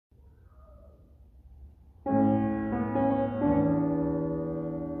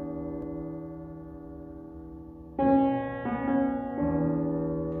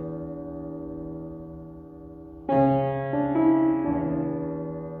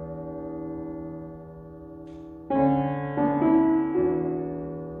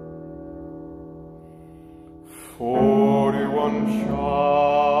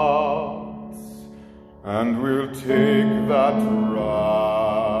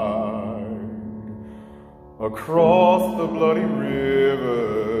across the bloody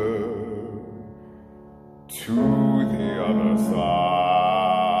river to the other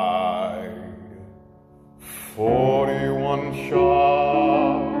side. 41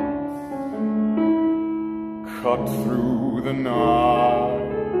 shots cut through the night.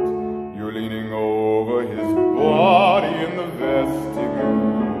 You're leaning over his body in the vestibule,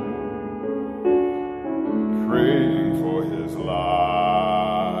 praying for his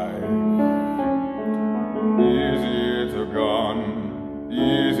life. Is it a gun?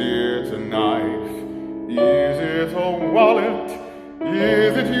 Is it a knife? Is it a wallet?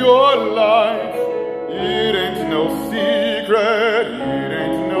 Is it your life? It ain't no secret, it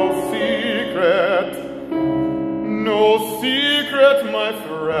ain't no secret, no secret, my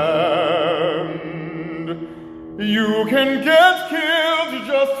friend. You can get killed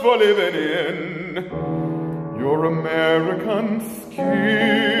just for living in your American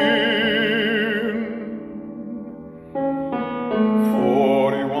skin.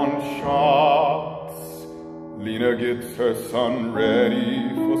 41 shots. Lena gets her son ready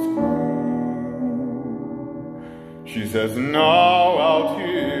for school. She says, now out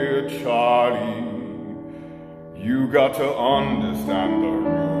here, Charlie, you got to understand the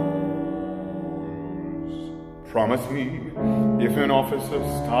rules. Promise me, if an officer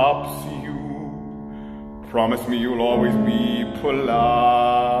stops you, promise me you'll always be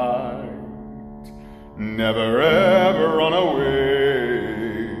polite. Never ever run away.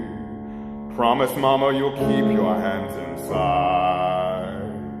 Promise, mama, you'll keep your hands inside.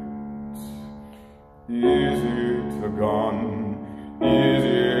 Is it a gun? Is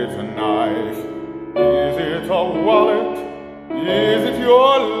it a knife? Is it a wallet? Is it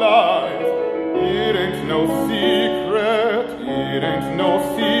your life? It ain't no secret. It ain't no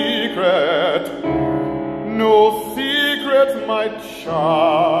secret. No secret, my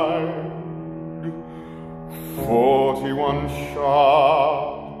child. 41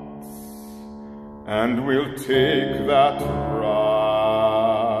 shots, and we'll take that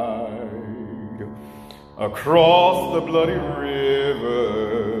ride across the bloody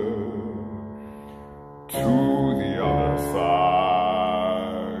river to the other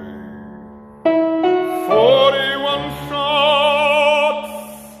side. 41 shots,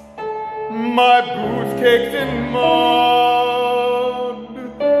 my boots caked in mud.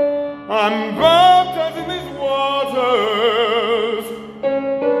 I'm baptized in these waters.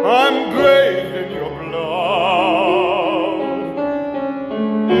 I'm bathed in your blood.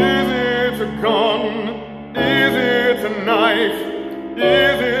 Is it a gun? Is it a knife?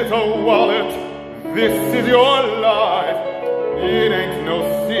 Is it a wallet? This is your life. It ain't no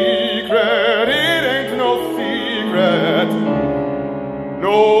secret. It ain't no secret.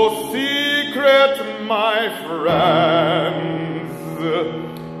 No secret, my friends.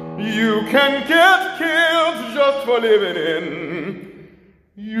 You can get killed just for living in.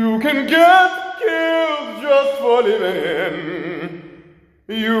 You can get killed just for living in.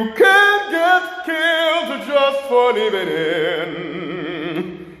 You can get killed just for living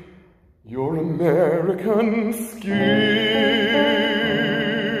in your American skin.